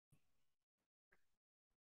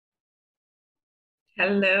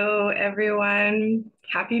Hello, everyone.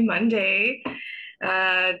 Happy Monday.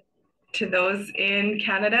 Uh, to those in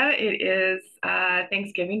Canada, it is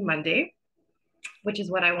Thanksgiving Monday, which is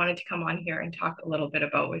what I wanted to come on here and talk a little bit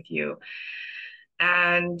about with you.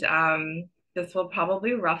 And this will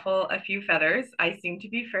probably ruffle a few feathers. I seem to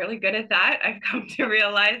be fairly good at that. I've come to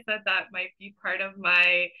realize that that might be part of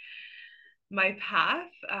my path,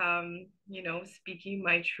 speaking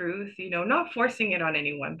my truth, not forcing it on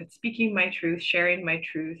anyone, but speaking my truth, sharing my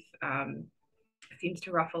truth, seems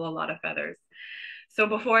to ruffle a lot of feathers. So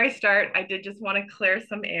before I start, I did just want to clear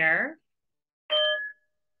some air.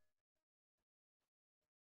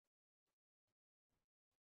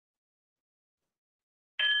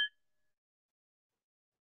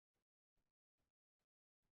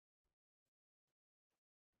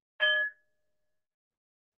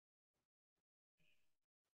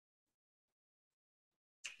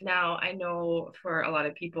 Now, I know for a lot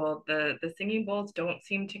of people, the singing bowls don't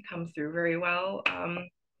seem to come through very well on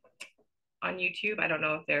YouTube. I don't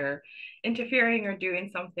know if they're interfering or doing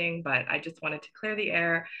something, but I just wanted to clear the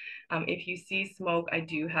air. If you see smoke, I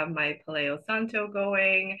do have my Palo Santo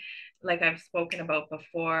going. Like I've spoken about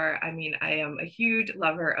before, I mean, I am a huge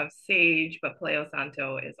lover of sage, but Palo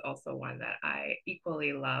Santo is also one that I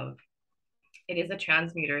equally love. It is a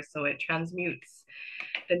transmuter, so it transmutes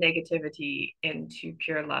the negativity into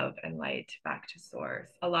pure love and light back to source,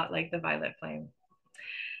 a lot like the violet flame.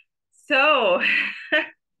 So,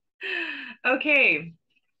 okay,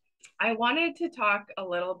 I wanted to talk a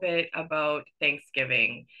little bit about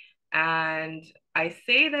Thanksgiving. And I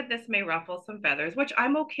say that this may ruffle some feathers, which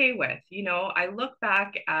I'm okay with. I look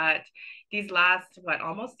back at these last,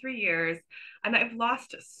 almost 3 years, and I've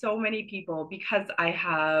lost so many people because I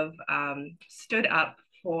have stood up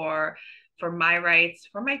for my rights,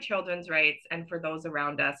 for my children's rights, and for those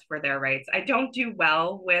around us for their rights. I don't do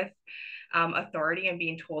well with authority and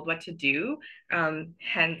being told what to do.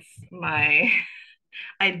 Hence my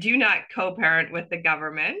I do not co-parent with the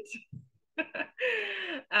government.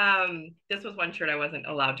 This was one shirt I wasn't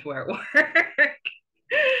allowed to wear at work.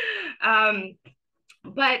 um,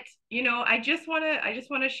 but I just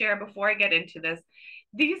want to share before I get into this.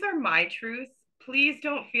 These are my truths. Please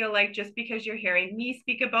don't feel like just because you're hearing me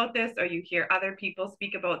speak about this or you hear other people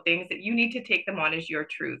speak about things that you need to take them on as your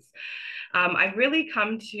truths. I've really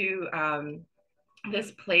come to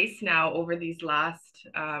this place now over these last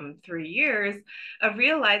 3 years of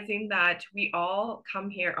realizing that we all come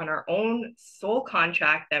here on our own soul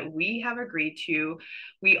contract that we have agreed to.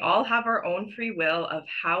 We all have our own free will of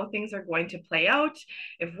how things are going to play out.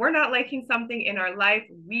 If we're not liking something in our life,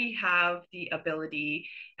 we have the ability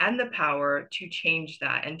and the power to change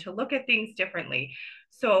that and to look at things differently.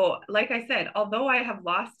 So, like I said, although I have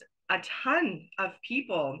lost a ton of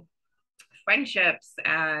people, friendships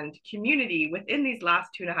and community within these last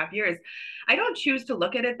 2.5 years, I don't choose to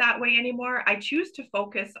look at it that way anymore. I choose to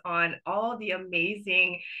focus on all the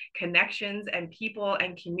amazing connections and people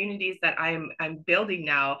and communities that I'm building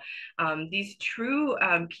now. These true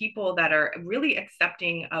people that are really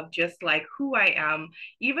accepting of just like who I am,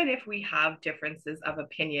 even if we have differences of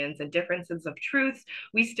opinions and differences of truths,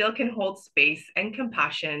 we still can hold space and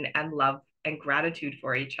compassion and love and gratitude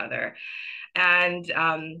for each other.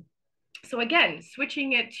 And so again,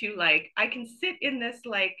 switching it to like I can sit in this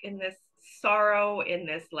sorrow, in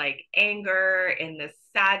this like anger, in this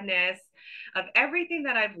sadness of everything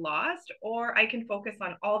that I've lost, or I can focus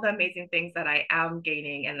on all the amazing things that I am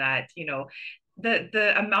gaining, and that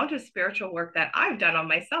the amount of spiritual work that I've done on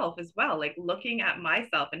myself as well, like looking at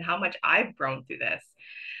myself and how much I've grown through this.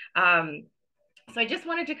 um so I just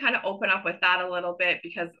wanted to kind of open up with that a little bit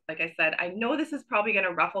because, like I said, I know this is probably going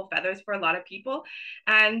to ruffle feathers for a lot of people.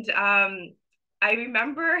 And I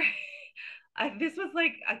remember this was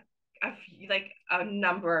like a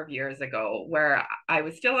number of years ago where I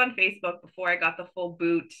was still on Facebook before I got the full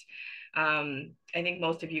boot. I think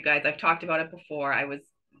most of you guys, I've talked about it before. I was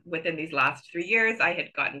within these last 3 years, I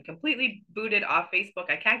had gotten completely booted off Facebook.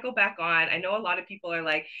 I can't go back on. I know a lot of people are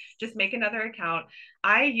like, just make another account.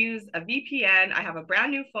 I use a VPN. I have a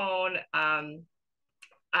brand new phone.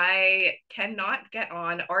 I cannot get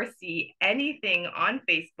on or see anything on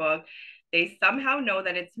Facebook. They somehow know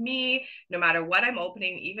that it's me, no matter what I'm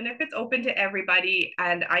opening, even if it's open to everybody.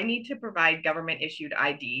 And I need to provide government issued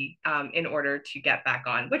ID in order to get back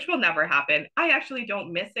on, which will never happen. I actually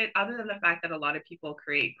don't miss it, other than the fact that a lot of people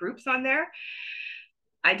create groups on there.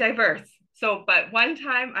 I diverse. So, but one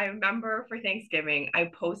time I remember for Thanksgiving,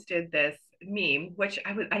 I posted this meme, which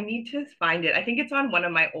I need to find it. I think it's on one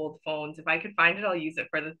of my old phones. If I could find it, I'll use it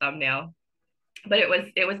for the thumbnail. But it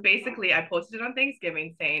was basically I posted it on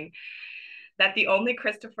Thanksgiving saying that the only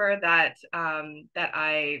Christopher that that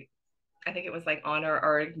I think it was like honor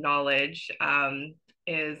or acknowledge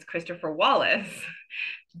is Christopher Wallace.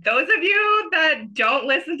 Those of you that don't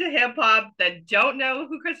listen to hip hop, that don't know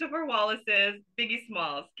who Christopher Wallace is, Biggie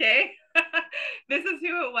Smalls, okay? This is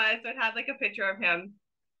who it was. So it had like a picture of him.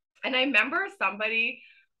 And I remember somebody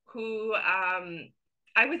who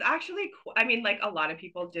I was actually, I mean, like a lot of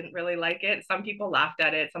people didn't really like it. Some people laughed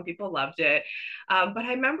at it, some people loved it. But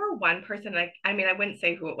I remember one person, like, I mean, I wouldn't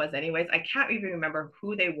say who it was anyways. I can't even remember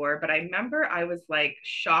who they were, but I remember I was like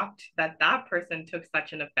shocked that that person took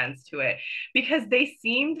such an offense to it because they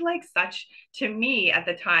seemed like such, to me at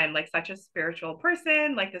the time, like such a spiritual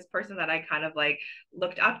person, like this person that I kind of like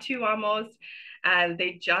looked up to almost. And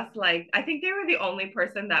they just like, I think they were the only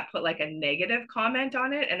person that put like a negative comment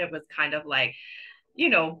on it. And it was kind of like, you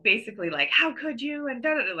know, basically like, how could you? And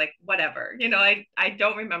like, whatever, you know, I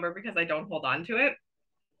don't remember because I don't hold on to it.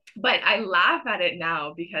 But I laugh at it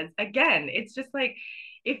now because, again, it's just like,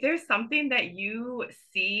 if there's something that you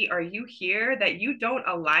see or you hear that you don't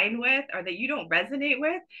align with or that you don't resonate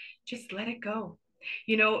with, just let it go.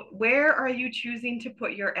 You know, where are you choosing to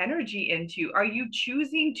put your energy into? Are you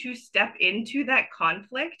choosing to step into that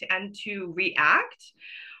conflict and to react?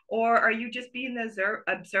 Or are you just being the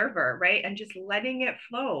observer, right? And just letting it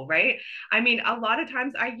flow, right? I mean, a lot of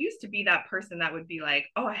times I used to be that person that would be like,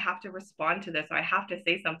 oh, I have to respond to this, or I have to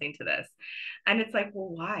say something to this. And it's like, well,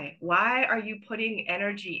 why? Why are you putting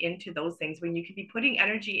energy into those things when you could be putting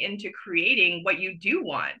energy into creating what you do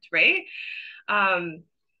want, right?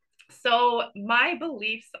 So my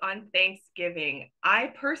beliefs on Thanksgiving,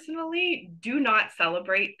 I personally do not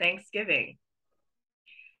celebrate Thanksgiving.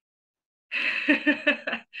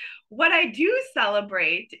 What I do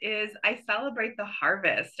celebrate is I celebrate the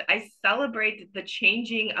harvest. I celebrate the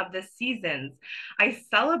changing of the seasons. I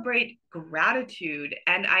celebrate gratitude.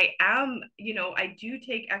 And I am, you know, I do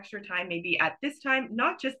take extra time maybe at this time,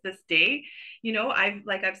 not just this day. You know, I've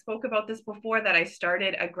spoke about this before that I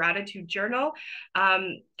started a gratitude journal.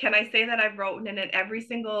 Can I say that I've written in it every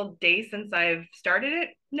single day since I've started it?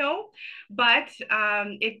 No, but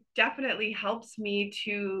it definitely helps me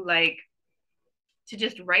to like to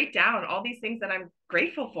just write down all these things that I'm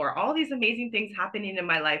grateful for, all these amazing things happening in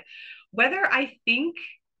my life, whether I think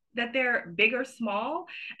that they're big or small.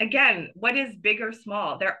 Again, what is big or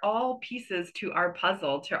small? They're all pieces to our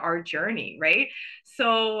puzzle, to our journey, right?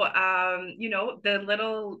 So, you know, the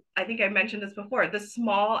little, I think I mentioned this before, the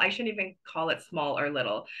small, I shouldn't even call it small or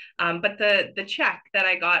little, but the check that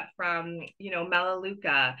I got from, you know,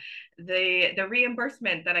 Melaleuca, the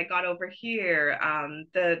reimbursement that I got over here,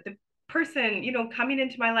 the person, you know, coming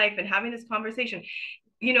into my life and having this conversation.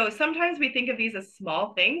 You know, sometimes we think of these as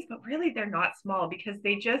small things, but really they're not small because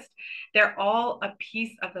they're all a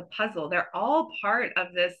piece of the puzzle. They're all part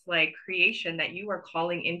of this like creation that you are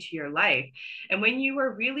calling into your life. And when you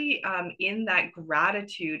are really in that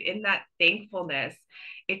gratitude, in that thankfulness,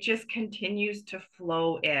 it just continues to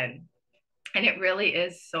flow in. And it really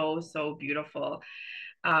is so, so beautiful.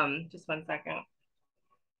 Just one second.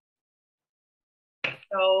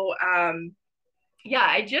 So, yeah,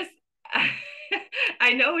 I just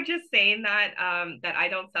I know just saying that that I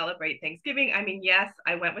don't celebrate Thanksgiving. I mean, yes,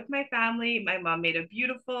 I went with my family. My mom made a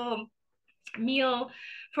beautiful meal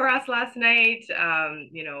for us last night.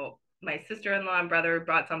 You know, my sister-in-law and brother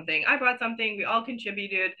brought something. I brought something. We all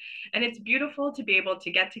contributed, and it's beautiful to be able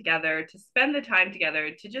to get together, to spend the time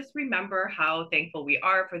together, to just remember how thankful we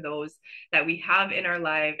are for those that we have in our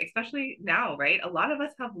life, especially now, right? A lot of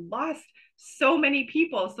us have lost so many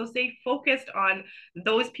people, so stay focused on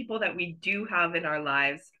those people that we do have in our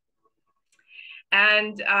lives.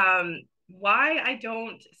 And why I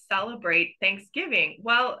don't celebrate Thanksgiving?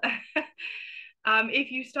 Well,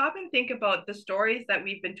 if you stop and think about the stories that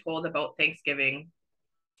we've been told about Thanksgiving,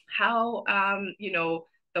 how, you know,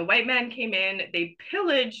 the white man came in, they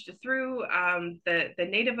pillaged through the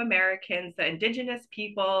Native Americans, the indigenous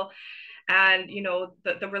people, and, you know,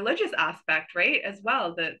 the religious aspect, right, as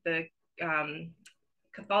well, the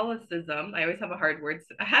Catholicism. I always have a hard word.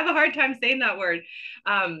 I have a hard time saying that word.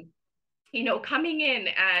 You know, coming in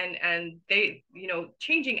and they, you know,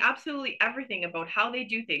 changing absolutely everything about how they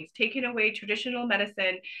do things, taking away traditional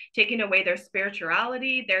medicine, taking away their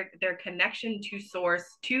spirituality, their connection to source,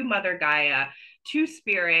 to Mother Gaia, to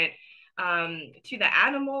spirit, to the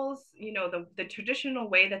animals, you know, the traditional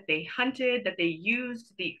way that they hunted, that they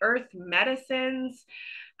used the earth medicines,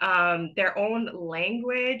 their own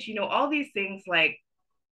language, you know, all these things like,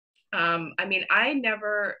 I mean, I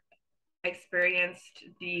never experienced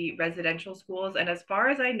the residential schools, and as far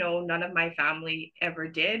as I know, none of my family ever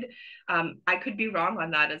did. I could be wrong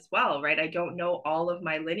on that as well, right? I don't know all of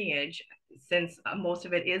my lineage. since most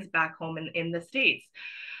of it is back home in the States.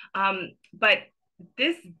 But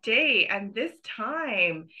this day and this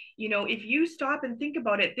time, you know, if you stop and think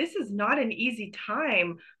about it, this is not an easy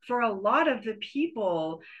time for a lot of the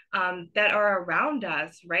people that are around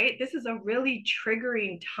us, right? This is a really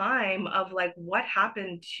triggering time of like what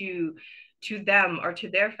happened to them or to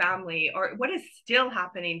their family, or what is still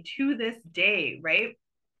happening to this day, right?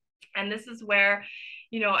 And this is where,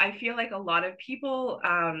 you know, I feel like a lot of people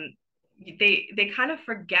they kind of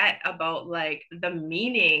forget about like the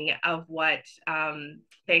meaning of what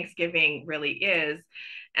Thanksgiving really is,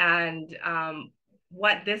 and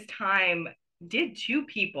what this time did to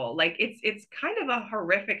people. Like it's kind of a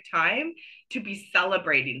horrific time to be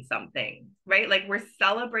celebrating something, right? Like we're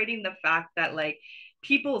celebrating the fact that like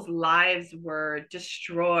people's lives were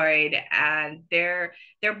destroyed and their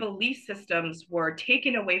belief systems were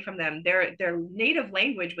taken away from them, their native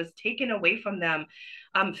language was taken away from them,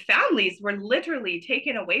 families were literally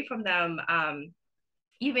taken away from them,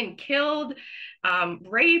 even killed,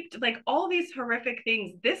 raped, like all these horrific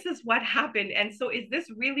things. This is what happened. And so, is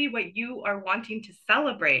this really what you are wanting to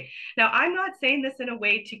celebrate? Now, I'm not saying this in a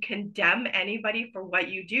way to condemn anybody for what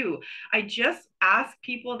you do. I just ask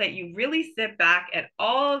people that you really sit back at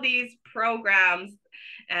all these programs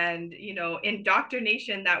and, you know,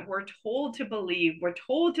 indoctrination that we're told to believe, we're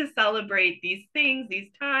told to celebrate these things,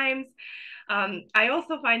 these times. I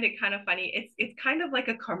also find it kind of funny. It's kind of like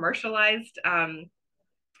a commercialized.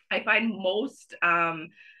 I find most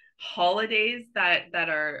holidays that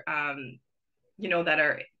are you know, that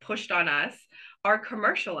are pushed on us are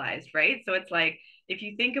commercialized, right? So it's like if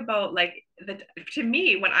you think about like to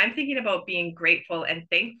me, when I'm thinking about being grateful and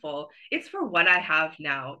thankful, it's for what I have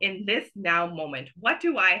now in this now moment. What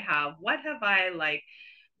do I have? What have I, like,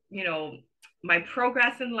 you know, my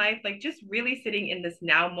progress in life, like just really sitting in this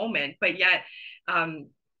now moment. But yet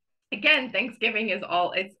again, Thanksgiving is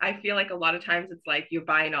all it's, I feel like a lot of times it's like you're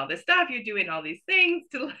buying all this stuff, you're doing all these things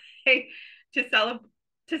to like to celebrate,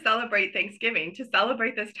 to celebrate Thanksgiving, to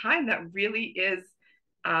celebrate this time that really is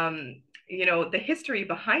you know, the history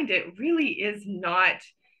behind it really is not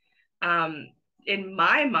in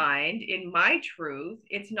my mind, in my truth,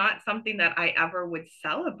 it's not something that I ever would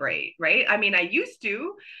celebrate, right? I mean, I used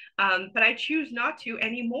to, but I choose not to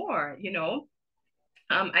anymore, you know.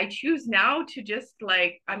 I choose now to just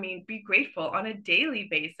like, I mean, be grateful on a daily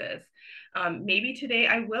basis. Maybe today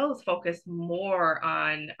I will focus more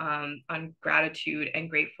on gratitude and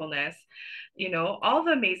gratefulness. You know, all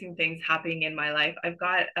the amazing things happening in my life. I've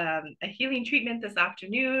got a healing treatment this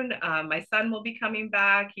afternoon. My son will be coming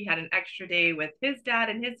back. He had an extra day with his dad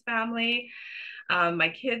and his family. My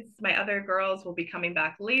kids, my other girls will be coming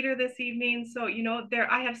back later this evening. So, you know,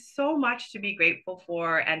 there I have so much to be grateful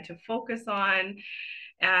for and to focus on.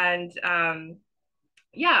 And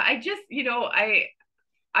yeah, I just, you know,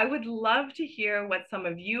 I would love to hear what some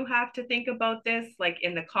of you have to think about this, like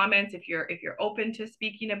in the comments, if you're open to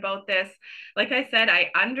speaking about this. Like I said,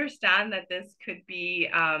 I understand that this could be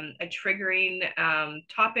a triggering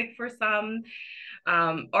topic for some,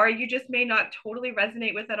 or you just may not totally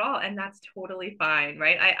resonate with it all, and that's totally fine,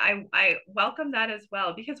 right? I welcome that as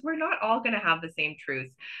well, because we're not all going to have the same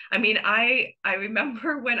truths. I mean, I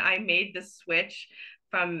remember when I made the switch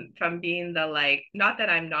from being the, like, not that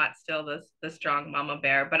I'm not still the strong mama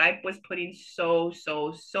bear, but I was putting so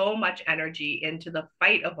much energy into the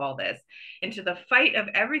fight of all this, into the fight of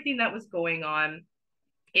everything that was going on.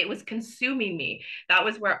 It was consuming me. That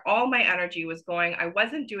was where all my energy was going. I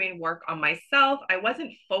wasn't doing work on myself. I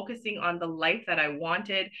wasn't focusing on the life that I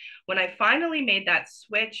wanted. When I finally made that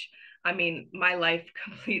switch, I mean, my life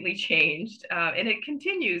completely changed, and it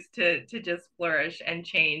continues to just flourish and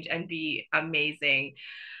change and be amazing.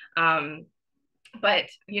 Um, but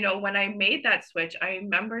you know, when I made that switch, I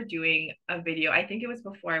remember doing a video. I think it was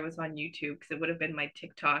before I was on YouTube, because it would have been my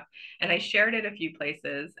TikTok, and I shared it a few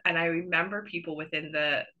places. And I remember people within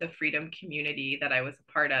the freedom community that I was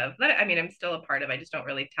a part of, that I mean, I'm still a part of, I just don't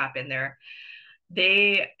really tap in there.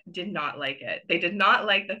 They did not like it. They did not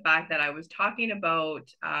like the fact that I was talking about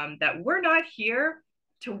that we're not here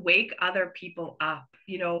to wake other people up.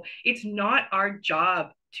 You know, it's not our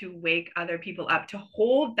job to wake other people up, to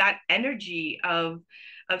hold that energy of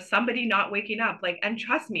somebody not waking up. Like, and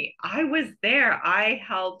trust me, I was there. I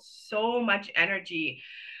held so much energy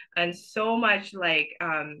and so much like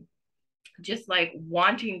just like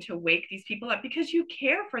wanting to wake these people up because you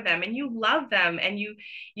care for them and you love them, and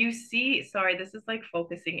you see, sorry, this is like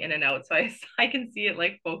focusing in and out, so I can see it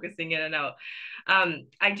like focusing in and out.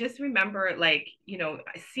 I just remember, like, you know,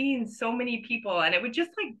 seeing so many people, and it would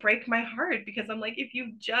just like break my heart, because I'm like, if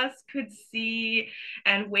you just could see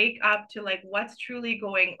and wake up to like what's truly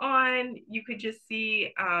going on, you could just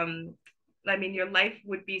see, I mean, your life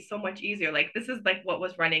would be so much easier. Like, this is like what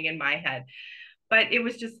was running in my head, but it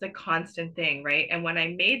was just a constant thing, right? And when I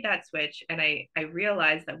made that switch, and I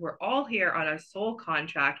realized that we're all here on our soul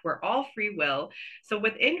contract, we're all free will. So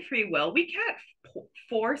within free will, we can't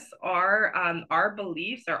force our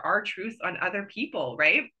beliefs or our truths on other people,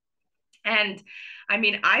 right? And I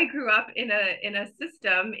mean, I grew up in a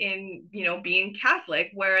system, in, you know, being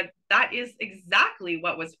Catholic, where that is exactly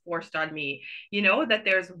what was forced on me, you know, that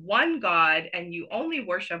there's one God and you only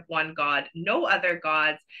worship one God, no other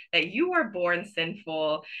gods, that you are born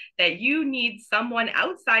sinful, that you need someone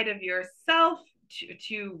outside of yourself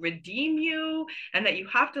to redeem you, and that you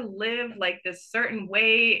have to live like this certain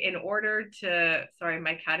way in order to, sorry,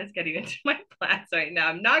 my cat is getting into my plants right now.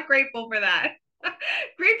 I'm not grateful for that.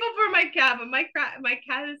 Grateful for my cat, but my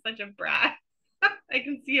cat is such a brat. I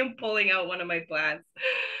can see him pulling out one of my plants.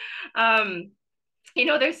 Um, you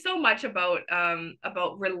know, there's so much about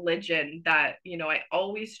religion that, you know, I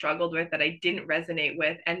always struggled with, that I didn't resonate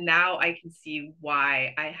with, and now I can see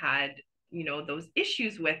why I had, you know, those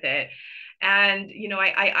issues with it. And you know,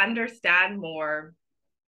 I understand more,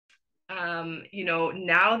 you know,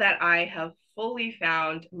 now that I have fully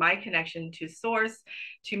found my connection to source,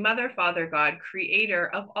 to mother, father, God,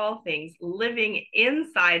 creator of all things, living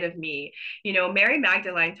inside of me. You know, Mary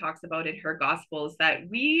Magdalene talks about in her gospels that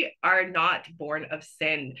we are not born of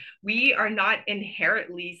sin. We are not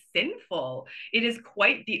inherently sinful. It is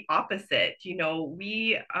quite the opposite. You know,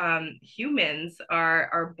 we humans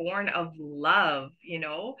are born of love, you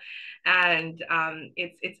know, and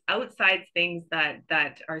it's outside things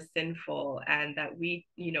that are sinful, and that we,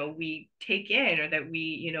 you know, we take in, or that we,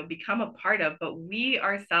 you know, become a part of. But we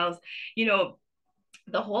ourselves, you know,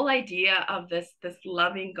 the whole idea of this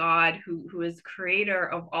loving God who is creator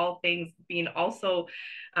of all things, being also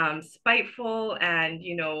spiteful and,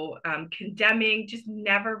 you know, condemning, just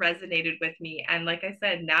never resonated with me. And like I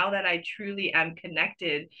said, now that I truly am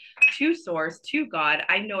connected to source, to God,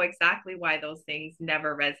 I know exactly why those things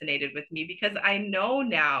never resonated with me, because I know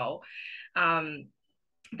now, um,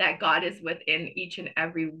 that God is within each and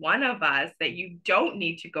every one of us, that you don't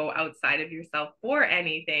need to go outside of yourself for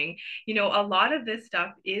anything. You know, a lot of this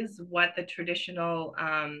stuff is what the traditional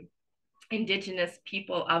indigenous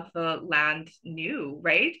people of the land knew,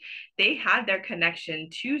 right? They had their connection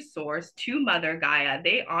to source, to Mother Gaia.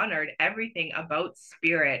 They honored everything about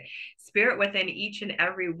spirit, spirit within each and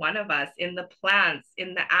every one of us, in the plants,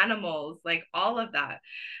 in the animals, like all of that.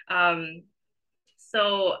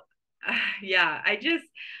 So yeah,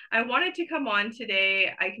 I wanted to come on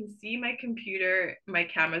today. I can see my computer, my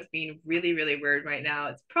camera's being really, really weird right now.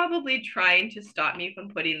 It's probably trying to stop me from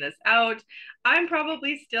putting this out. I'm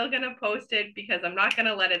probably still gonna post it, because I'm not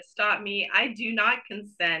gonna let it stop me. I do not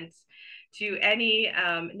consent to any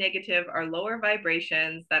negative or lower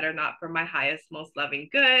vibrations that are not for my highest, most loving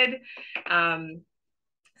good.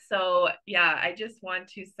 So yeah, I just want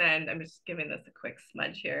to send, I'm just giving this a quick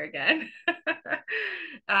smudge here again.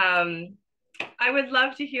 I would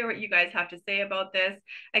love to hear what you guys have to say about this.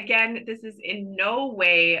 Again, this is in no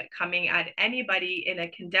way coming at anybody in a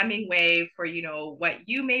condemning way for, you know, what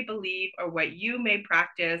you may believe or what you may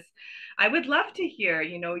practice. I would love to hear,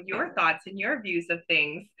 you know, your thoughts and your views of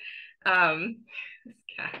things. This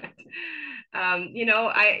cat. You know,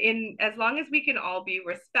 as long as we can all be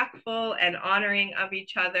respectful and honoring of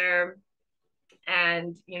each other,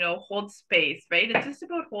 and, you know, hold space, right? It's just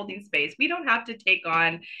about holding space. We don't have to take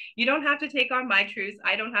on, you don't have to take on my truths,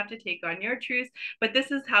 I don't have to take on your truths, but this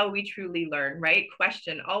is how we truly learn, right?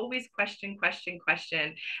 Question, always question, question,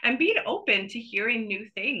 question, and being open to hearing new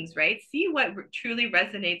things, right? See what truly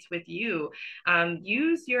resonates with you.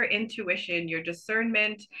 Use your intuition, your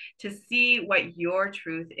discernment, to see what your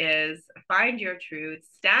truth is. Find your truth,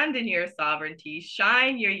 stand in your sovereignty,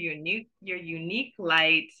 shine your unique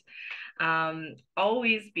light.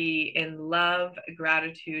 Always be in love,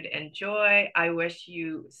 gratitude, and joy. I wish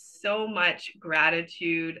you so much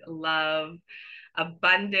gratitude, love,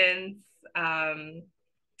 abundance,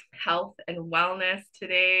 health, and wellness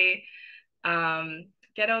today.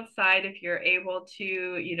 Get outside if you're able to,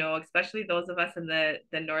 you know, especially those of us in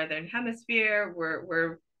the northern hemisphere.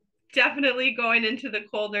 We're definitely going into the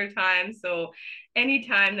colder time. So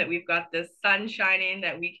anytime that we've got this sun shining,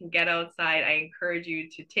 that we can get outside, I encourage you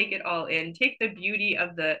to take it all in. Take the beauty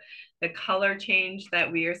of the color change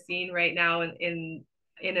that we are seeing right now in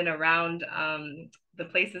and around the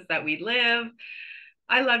places that we live.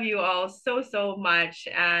 I love you all so, so much.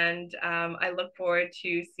 And I look forward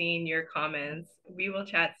to seeing your comments. We will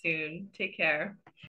chat soon. Take care.